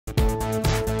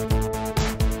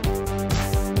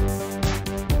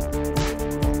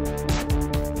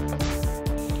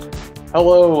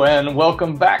Hello and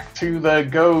welcome back to the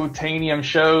Go-Tanium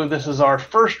show. This is our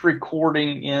first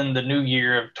recording in the new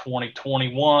year of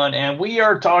 2021, and we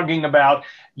are talking about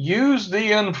use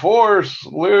the Enforce,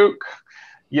 Luke.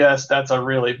 Yes, that's a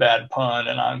really bad pun,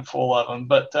 and I'm full of them.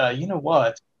 But you know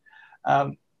what?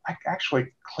 I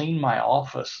actually cleaned my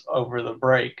office over the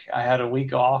break. I had a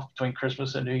week off between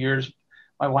Christmas and New Year's.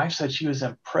 My wife said she was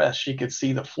impressed. She could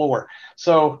see the floor.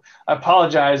 So I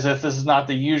apologize if this is not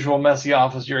the usual messy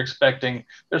office you're expecting.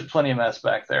 There's plenty of mess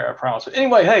back there, I promise. But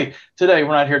anyway, hey, today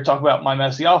we're not here to talk about my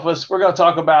messy office. We're going to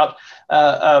talk about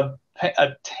a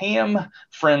TAM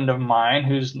friend of mine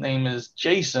whose name is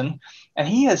Jason, and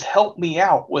he has helped me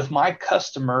out with my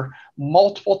customer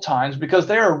multiple times because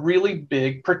they're a really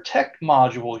big Protect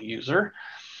module user.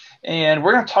 And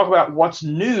we're going to talk about what's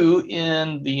new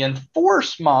in the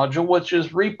Enforce module, which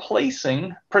is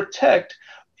replacing Protect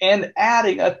and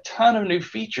adding a ton of new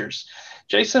features.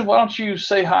 Jason, why don't you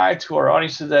say hi to our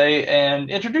audience today and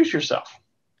introduce yourself?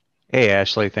 Hey,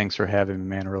 Ashley, thanks for having me,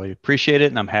 man. Really appreciate it,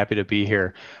 and I'm happy to be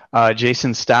here.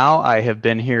 Jason Stough, I have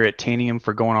been here at Tanium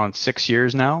for going on 6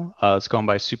 years now. It's gone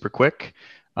by super quick.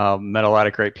 Met a lot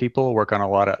of great people, work on a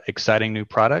lot of exciting new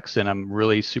products, and I'm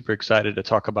really super excited to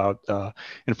talk about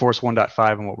Enforce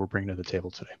 1.5 and what we're bringing to the table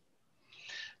today.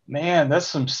 Man, that's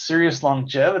some serious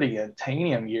longevity in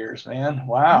Tanium years, man.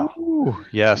 Wow. Ooh,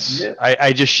 yes, Yeah.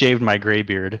 I just shaved my gray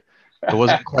beard. It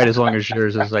wasn't quite as long as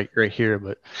yours. It was like right here,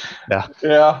 but yeah.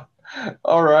 Yeah.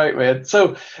 All right, man.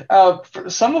 So for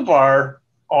some of our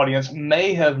audience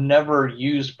may have never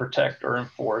used Protect or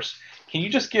Enforce. Can you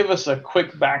just give us a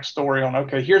quick backstory on,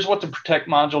 okay, here's what the Protect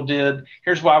module did,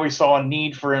 here's why we saw a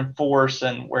need for Enforce,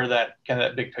 and where that kind of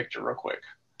that big picture real quick?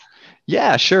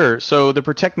 Yeah, sure. So the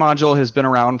Protect module has been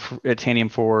around at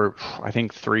Tanium for, I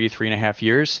think, 3.5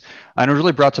 years. And it was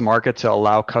really brought to market to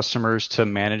allow customers to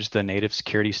manage the native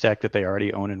security stack that they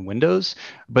already own in Windows,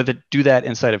 but to do that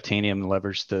inside of Tanium and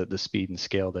leverage the speed and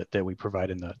scale that we provide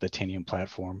in the Tanium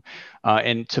platform.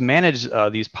 And to manage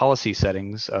these policy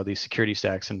settings, these security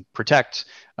stacks, and Protect,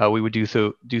 we would do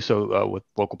so with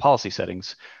local policy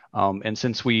settings. And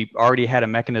since we already had a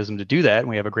mechanism to do that, and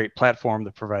we have a great platform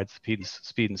that provides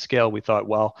speed and scale, we thought,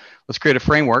 well, let's create a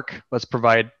framework. Let's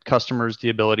provide customers the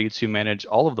ability to manage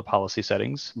all of the policy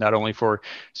settings, not only for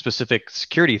specific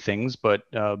security things, but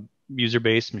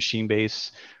user-based,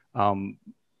 machine-based,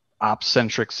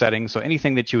 ops-centric settings. So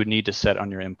anything that you would need to set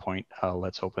on your endpoint,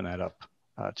 let's open that up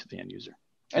to the end user.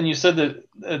 And you said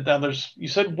that you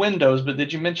said Windows, but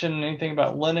did you mention anything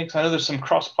about Linux? I know there's some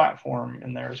cross-platform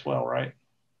in there as well, right?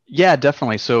 Yeah,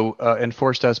 definitely. So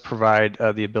Enforce does provide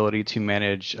the ability to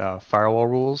manage firewall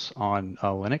rules on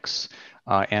Linux.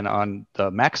 And on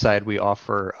the Mac side, we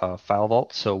offer File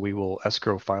Vault. So we will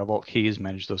escrow File Vault keys,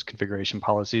 manage those configuration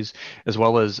policies, as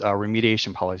well as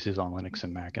remediation policies on Linux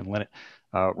and Mac. And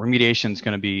remediation is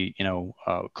going to be,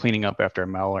 cleaning up after a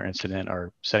malware incident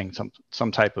or setting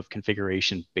some type of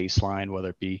configuration baseline, whether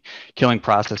it be killing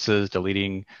processes,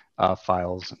 deleting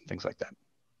files, and things like that.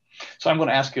 So I'm going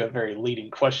to ask you a very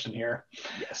leading question here.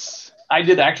 Yes. I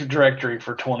did Active Directory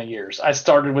for 20 years. I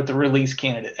started with the release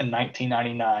candidate in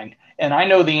 1999. And I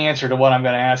know the answer to what I'm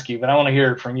going to ask you, but I want to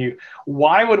hear it from you.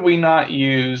 Why would we not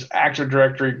use Active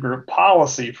Directory group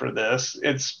policy for this?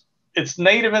 It's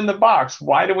native in the box.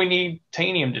 Why do we need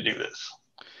Tanium to do this?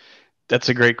 That's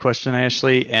a great question,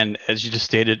 Ashley. And as you just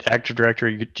stated, Active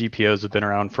Directory GPOs have been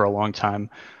around for a long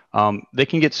time. They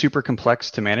can get super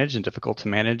complex to manage and difficult to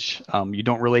manage. You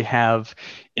don't really have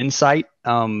insight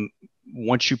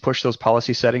once you push those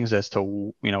policy settings as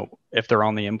to if they're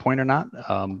on the endpoint or not.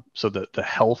 So the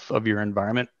health of your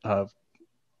environment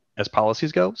as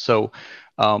policies go. So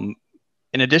in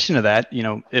addition to that,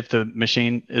 if the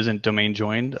machine isn't domain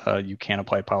joined, you can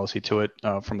apply policy to it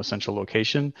from a central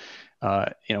location.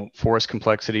 Forest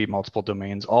complexity, multiple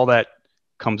domains, all that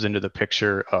comes into the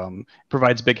picture,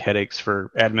 provides big headaches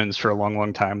for admins for a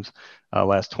long time,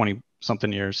 last 20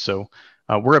 something years. So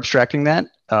we're abstracting that.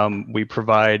 We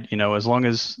provide, as long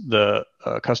as the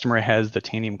customer has the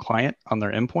Tanium client on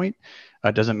their endpoint,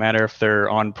 it doesn't matter if they're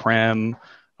on-prem,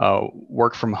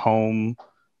 work from home,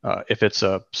 if it's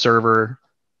a server,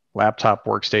 laptop,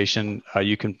 workstation,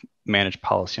 you can manage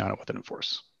policy on it with an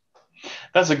Enforce.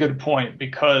 That's a good point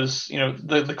because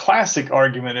the classic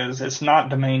argument is it's not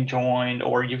domain joined,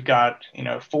 or you've got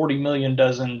 40 million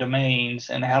dozen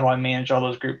domains, and how do I manage all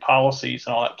those group policies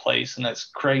and all that place, and that's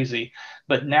crazy.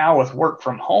 But now with work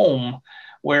from home,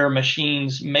 where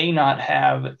machines may not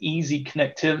have easy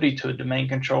connectivity to a domain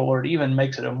controller, it even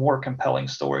makes it a more compelling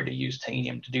story to use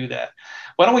Tanium to do that.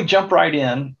 Why don't we jump right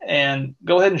in and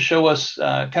go ahead and show us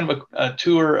kind of a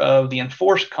tour of the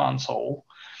Enforce console,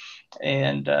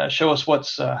 and show us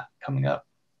what's coming up.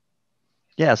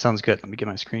 Yeah, sounds good. Let me get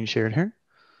my screen shared here.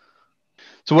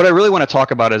 So what I really want to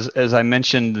talk about is, as I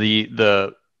mentioned,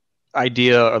 the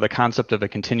idea or the concept of a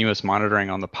continuous monitoring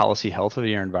on the policy health of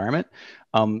your environment.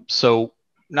 So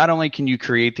not only can you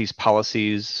create these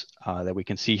policies that we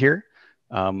can see here,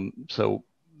 so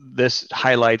this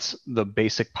highlights the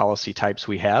basic policy types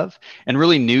we have, and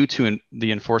really new to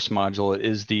the Enforce module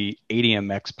is the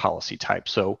ADMX policy type.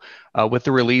 So with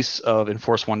the release of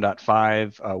Enforce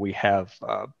 1.5, we have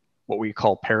what we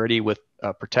call parity with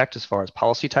Protect as far as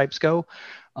policy types go.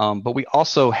 But we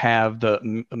also have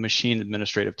the machine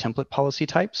administrative template policy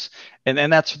types,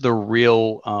 and that's the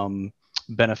real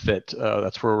benefit.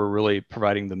 That's where we're really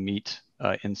providing the meat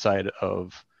inside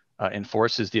of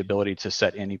Enforce, is the ability to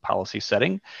set any policy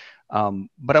setting.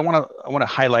 But I want to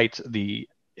highlight the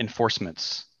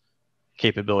enforcements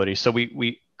capability. So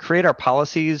we create our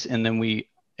policies and then we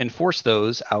enforce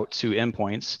those out to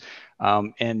endpoints.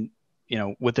 And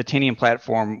with the Tanium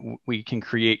platform, we can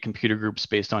create computer groups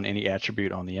based on any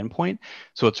attribute on the endpoint.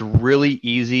 So it's really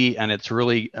easy and it's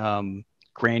really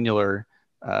granular.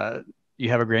 You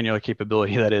have a granular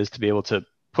capability, that is, to be able to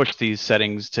push these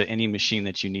settings to any machine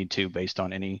that you need to based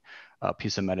on any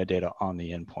piece of metadata on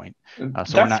the endpoint.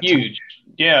 So that's huge.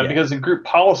 Yeah, because in group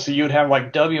policy, you would have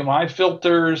like WMI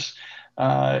filters,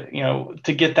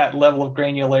 to get that level of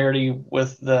granularity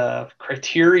with the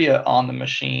criteria on the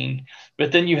machine.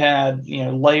 But then you had,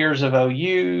 layers of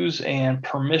OUs and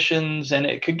permissions, and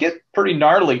it could get pretty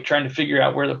gnarly trying to figure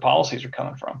out where the policies are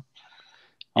coming from.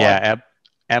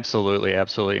 Absolutely.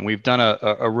 And we've done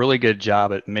a really good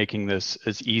job at making this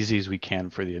as easy as we can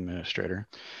for the administrator.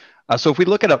 So if we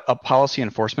look at a policy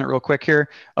enforcement real quick here,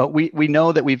 we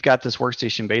know that we've got this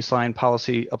workstation baseline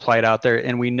policy applied out there,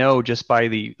 and we know just by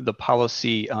the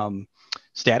policy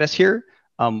status here,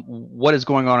 what is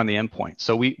going on the endpoint.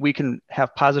 So we can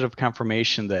have positive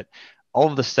confirmation that all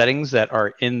of the settings that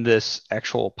are in this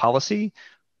actual policy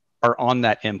are on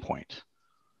that endpoint.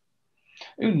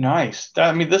 Ooh, nice.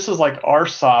 This is like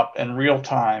RSOP in real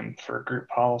time for group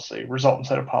policy, resultant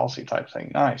set of policy type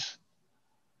thing. Nice.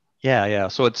 Yeah.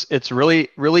 So it's really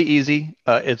easy.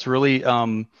 It's really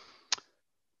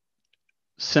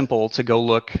simple to go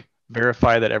look,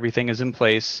 verify that everything is in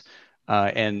place,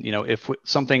 and if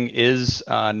something is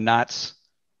not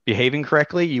behaving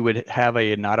correctly, you would have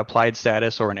a not applied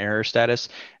status or an error status,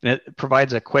 and it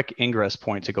provides a quick ingress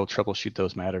point to go troubleshoot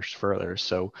those matters further.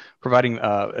 So providing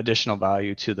additional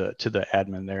value to the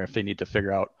admin there if they need to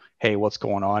figure out, hey, what's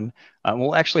going on.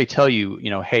 We'll actually tell you,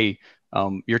 hey,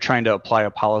 you're trying to apply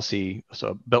a policy, so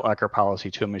a BitLocker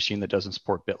policy, to a machine that doesn't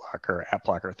support BitLocker,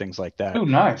 AppLocker, things like that. Oh,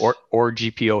 nice. Or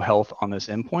GPO health on this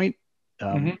endpoint,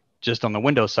 just on the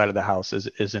Windows side of the house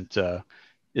isn't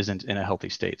in a healthy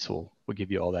state. So we'll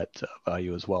give you all that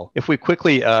value as well. If we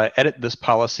quickly edit this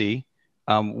policy,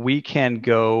 we can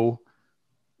go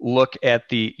look at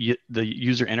the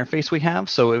user interface we have.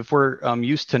 So if we're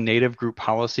used to native group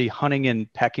policy, hunting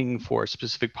and pecking for a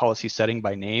specific policy setting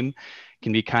by name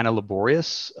can be kind of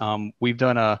laborious. We've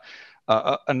done a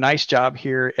nice job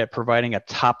here at providing a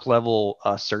top level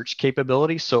search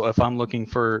capability. So if I'm looking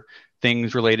for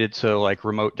things related to like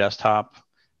remote desktop,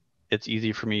 it's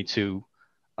easy for me to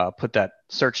put that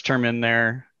search term in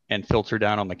there and filter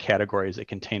down on the categories that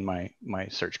contain my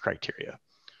search criteria.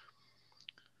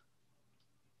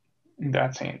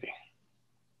 That's handy.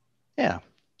 Yeah,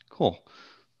 cool.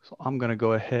 So I'm going to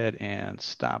go ahead and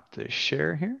stop the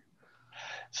share here.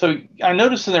 So I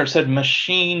noticed in there it said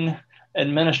machine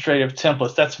administrative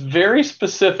templates. That's very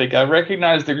specific. I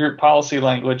recognize the group policy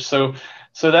language. So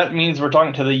that means we're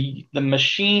talking to the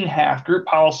machine half. Group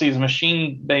policy is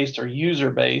machine-based or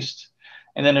user-based.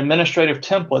 And then administrative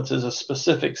templates is a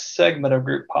specific segment of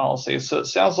group policy. So it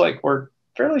sounds like we're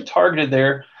fairly targeted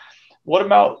there. What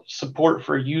about support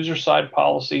for user-side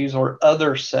policies or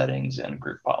other settings in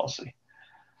group policy?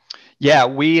 Yeah,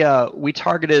 we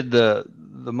targeted the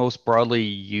most broadly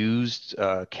used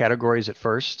categories at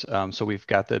first. So we've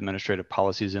got the administrative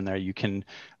policies in there. You can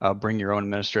bring your own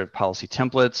administrative policy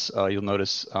templates. You'll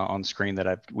notice on screen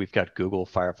that we've got Google,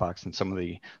 Firefox, and some of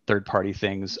the third-party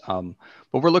things.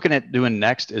 What we're looking at doing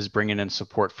next is bringing in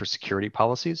support for security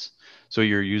policies. So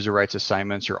your user rights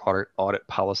assignments, your audit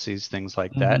policies, things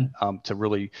like that, to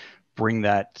really bring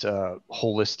that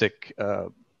holistic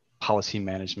policy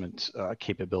management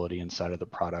capability inside of the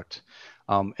product.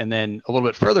 And then a little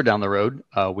bit further down the road,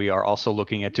 we are also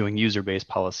looking at doing user-based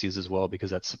policies as well, because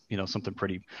that's something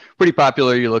pretty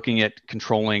popular. You're looking at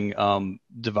controlling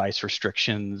device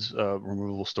restrictions,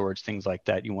 removable storage, things like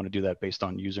that. You want to do that based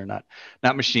on user, not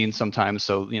machine sometimes.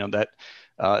 So that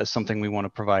is something we want to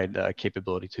provide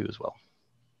capability to as well.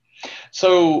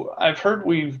 So I've heard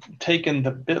we've taken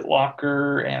the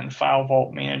BitLocker and file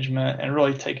vault management and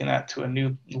really taken that to a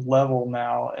new level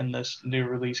now in this new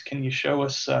release. Can you show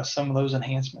us some of those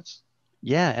enhancements?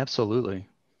 Yeah, absolutely.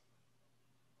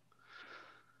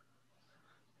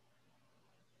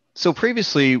 So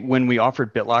previously, when we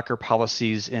offered BitLocker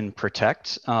policies in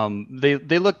Protect,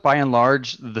 they look by and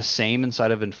large the same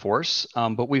inside of Enforce,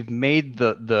 but we've made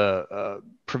the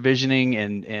provisioning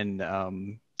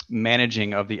and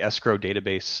managing of the escrow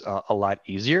database a lot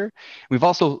easier. We've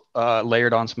also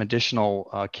layered on some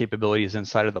additional capabilities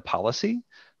inside of the policy.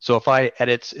 So if I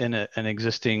edit in an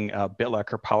existing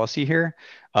BitLocker policy here,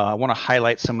 I want to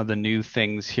highlight some of the new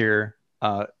things here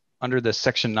under the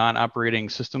section non-operating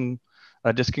system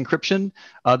disk encryption.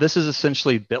 This is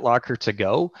essentially BitLocker to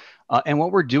go. And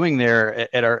what we're doing there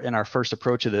in our first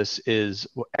approach of this is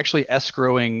actually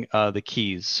escrowing the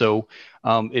keys. So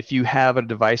if you have a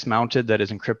device mounted that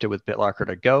is encrypted with BitLocker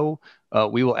to go,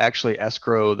 we will actually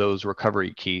escrow those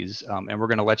recovery keys. And we're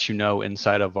going to let you know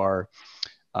inside of our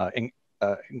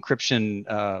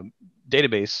encryption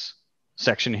database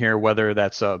section here, whether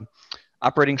that's a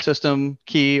operating system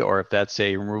key or if that's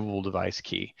a removable device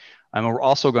key. And we're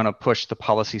also going to push the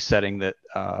policy setting that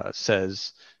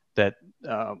says that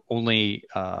only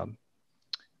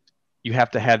you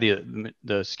have to have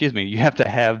you have to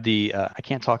have the I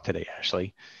can't talk today,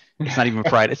 Ashley. It's not even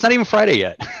Friday. It's not even Friday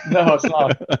yet. No, it's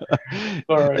not.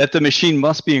 All right. That the machine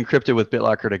must be encrypted with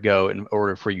BitLocker to go in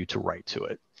order for you to write to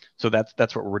it. So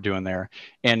that's what we're doing there.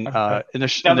 And Okay. in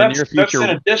the near future,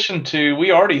 that's in addition to,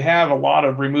 we already have a lot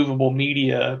of removable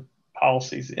media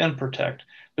policies in Protect,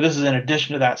 but this is in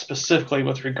addition to that specifically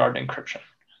with regard to encryption.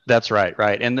 That's right.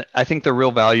 And I think the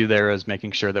real value there is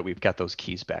making sure that we've got those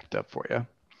keys backed up for you.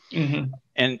 Mm-hmm.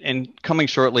 And coming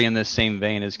shortly in this same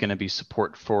vein is going to be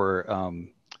support for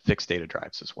fixed data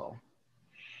drives as well.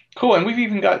 Cool. And we've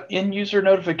even got end user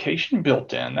notification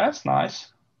built in. That's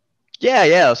nice.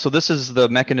 Yeah. So this is the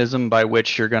mechanism by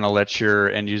which you're going to let your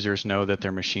end users know that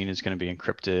their machine is going to be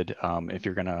encrypted. If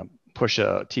you're going to push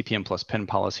a TPM plus PIN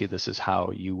policy, this is how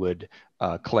you would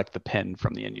collect the PIN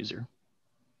from the end user.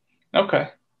 Okay.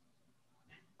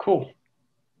 Cool.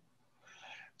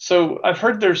 So I've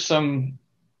heard there's some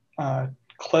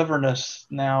cleverness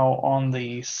now on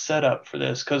the setup for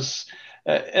this, because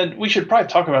and we should probably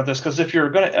talk about this, because if you're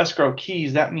going to escrow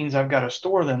keys, that means I've got to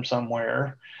store them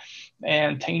somewhere.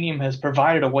 And Tanium has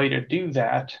provided a way to do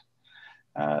that.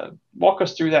 Walk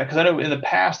us through that, because I know in the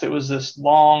past it was this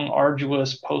long,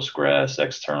 arduous Postgres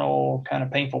external kind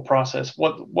of painful process.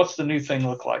 What's the new thing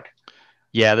look like?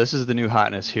 Yeah, this is the new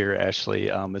hotness here, Ashley.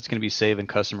 It's going to be saving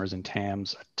customers and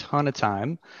TAMs a ton of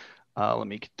time. Let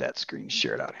me get that screen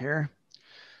shared out here.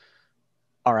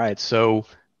 All right, so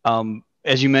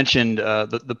as you mentioned,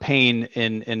 the pain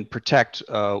in Protect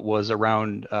was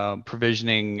around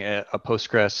provisioning a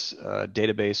Postgres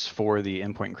database for the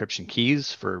endpoint encryption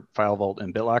keys for File Vault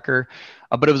and BitLocker,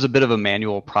 but it was a bit of a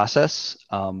manual process.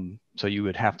 So you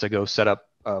would have to go set up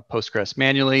Postgres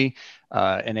manually,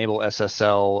 enable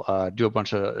SSL, do a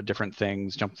bunch of different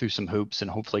things, jump through some hoops,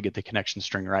 and hopefully get the connection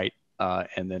string right.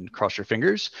 And then cross your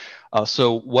fingers.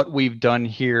 So what we've done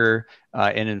here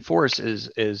in Enforce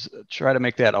is try to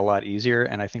make that a lot easier,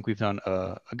 and I think we've done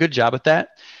a good job at that.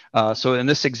 So in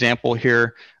this example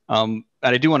here, and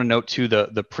I do want to note too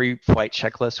the pre-flight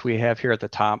checklist we have here at the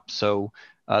top. So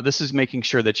this is making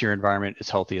sure that your environment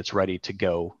is healthy, it's ready to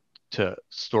go to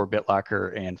store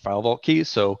BitLocker and File Vault keys.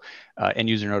 So end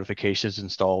user notifications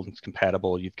installed, it's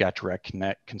compatible. You've got Direct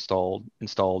Connect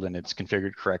installed, and it's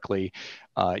configured correctly.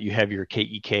 You have your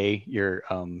KEK, your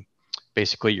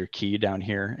basically your key down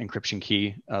here, encryption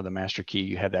key, the master key.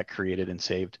 You have that created and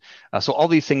saved. So all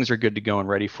these things are good to go and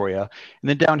ready for you. And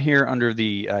then down here under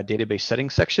the database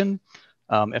settings section,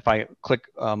 if I click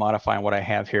modify on what I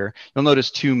have here, you'll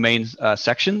notice two main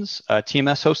sections,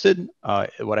 TMS hosted,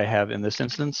 what I have in this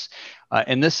instance.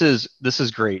 And this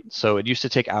is great. So it used to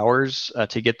take hours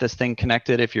to get this thing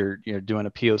connected if you're doing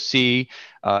a POC,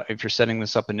 if you're setting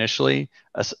this up initially.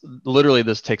 Literally,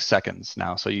 this takes seconds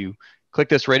now. So you click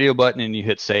this radio button and you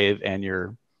hit save, and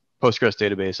your Postgres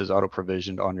database is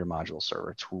auto-provisioned on your module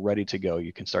server. It's ready to go.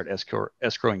 You can start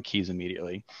escrowing keys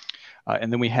immediately.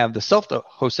 And then we have the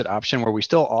self-hosted option where we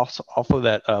still offer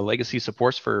that legacy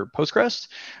supports for Postgres.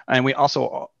 And we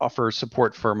also offer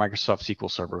support for Microsoft SQL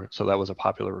Server. So that was a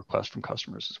popular request from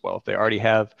customers as well. If they already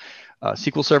have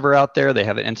SQL Server out there, they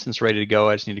have an instance ready to go.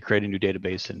 I just need to create a new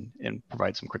database and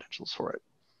provide some credentials for it.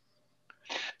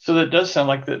 So that does sound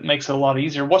like that makes it a lot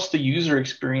easier. What's the user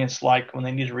experience like when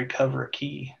they need to recover a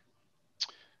key?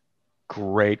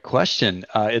 Great question.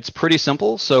 It's pretty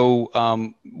simple.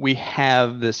 So we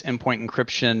have this endpoint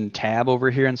encryption tab over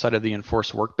here inside of the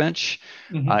Enforce workbench.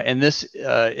 And this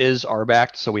is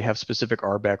RBAC, so we have specific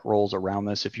RBAC roles around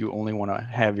this. If you only want to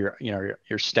have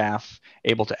your staff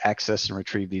able to access and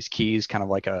retrieve these keys, kind of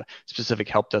like a specific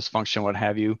help desk function, what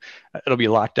have you, it'll be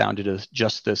locked down to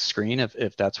just this screen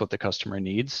if that's what the customer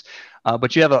needs.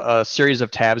 But you have a series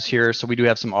of tabs here, so we do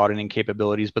have some auditing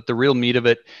capabilities. But the real meat of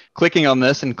it, clicking on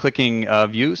this and clicking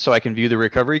view, so I can view the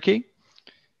recovery key.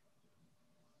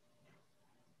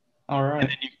 All right. And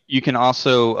then you can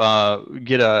also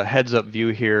get a heads-up view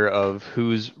here of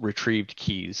who's retrieved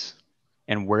keys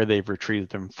and where they've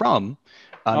retrieved them from.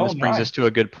 This brings us to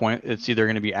a good point. It's either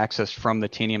going to be accessed from the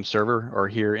Tanium server or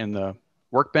here in the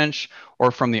workbench, or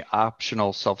from the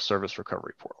optional self-service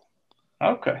recovery portal.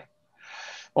 Okay.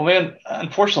 Well, man,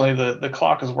 unfortunately, the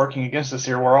clock is working against us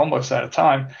here. We're almost out of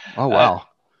time. Oh, wow.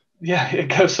 Yeah, it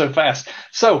goes so fast.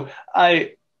 So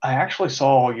I actually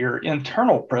saw your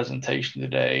internal presentation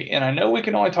today, and I know we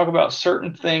can only talk about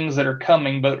certain things that are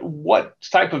coming, but what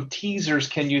type of teasers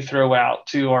can you throw out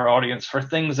to our audience for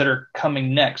things that are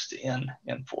coming next in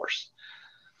Enforce?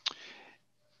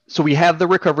 So we have the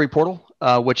recovery portal,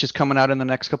 which is coming out in the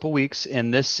next couple of weeks,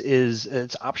 and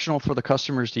it's optional for the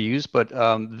customers to use, but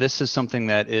this is something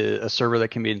that is a server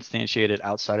that can be instantiated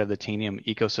outside of the Tanium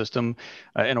ecosystem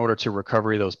in order to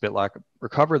recover those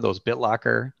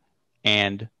BitLocker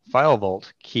and File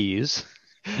Vault keys.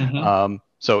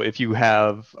 So if you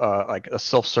have like a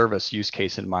self-service use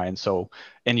case in mind, so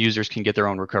end users can get their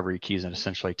own recovery keys and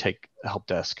essentially take the help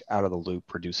desk out of the loop,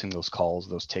 producing those calls,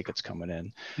 those tickets coming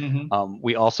in.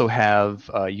 We also have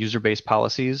user-based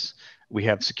policies. We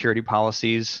have security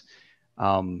policies.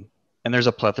 And there's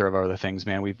a plethora of other things,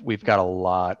 man. We've got a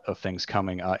lot of things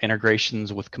coming.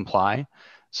 Integrations with Comply.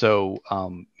 So,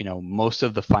 most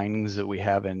of the findings that we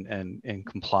have in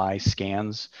Comply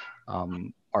scans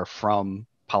are from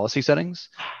policy settings.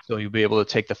 So you'll be able to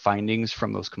take the findings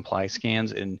from those Comply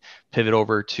scans and pivot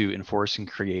over to Enforce and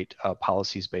create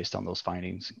policies based on those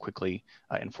findings and quickly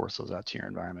enforce those out to your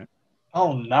environment.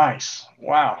 Oh, nice.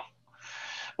 Wow.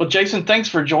 Well, Jason, thanks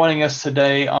for joining us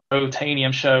today on the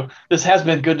Go-Tanium show. This has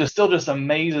been good. It still just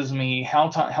amazes me how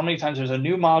many times there's a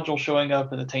new module showing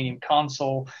up in the Tanium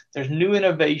console. There's new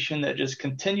innovation that just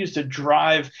continues to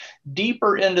drive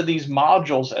deeper into these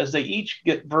modules as they each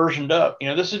get versioned up.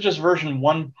 This is just version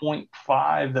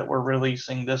 1.5 that we're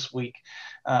releasing this week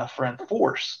for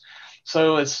Enforce.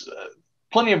 So it's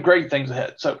plenty of great things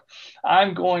ahead. So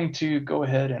I'm going to go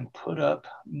ahead and put up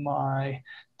my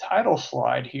title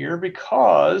slide here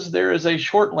because there is a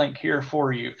short link here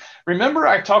for you. Remember,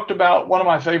 I talked about one of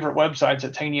my favorite websites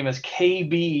at Tanium is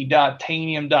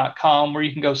kb.tanium.com, where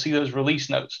you can go see those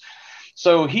release notes.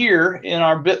 So here in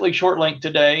our bit.ly short link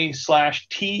today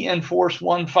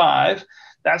 /tenforce15,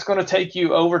 that's going to take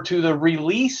you over to the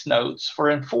release notes for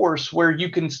Enforce, where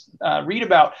you can read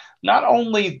about not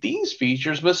only these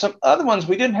features, but some other ones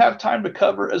we didn't have time to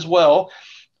cover as well.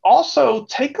 Also,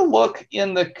 take a look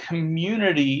in the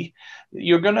community.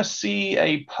 You're going to see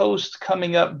a post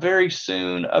coming up very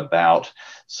soon about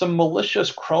some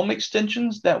malicious Chrome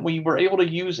extensions that we were able to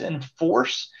use in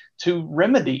Enforce to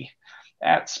remedy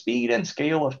at speed and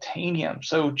scale of Tanium.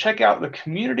 So check out the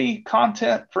community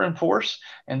content for Enforce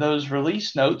and those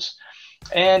release notes.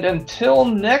 And until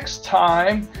next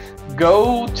time,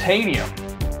 go Tanium.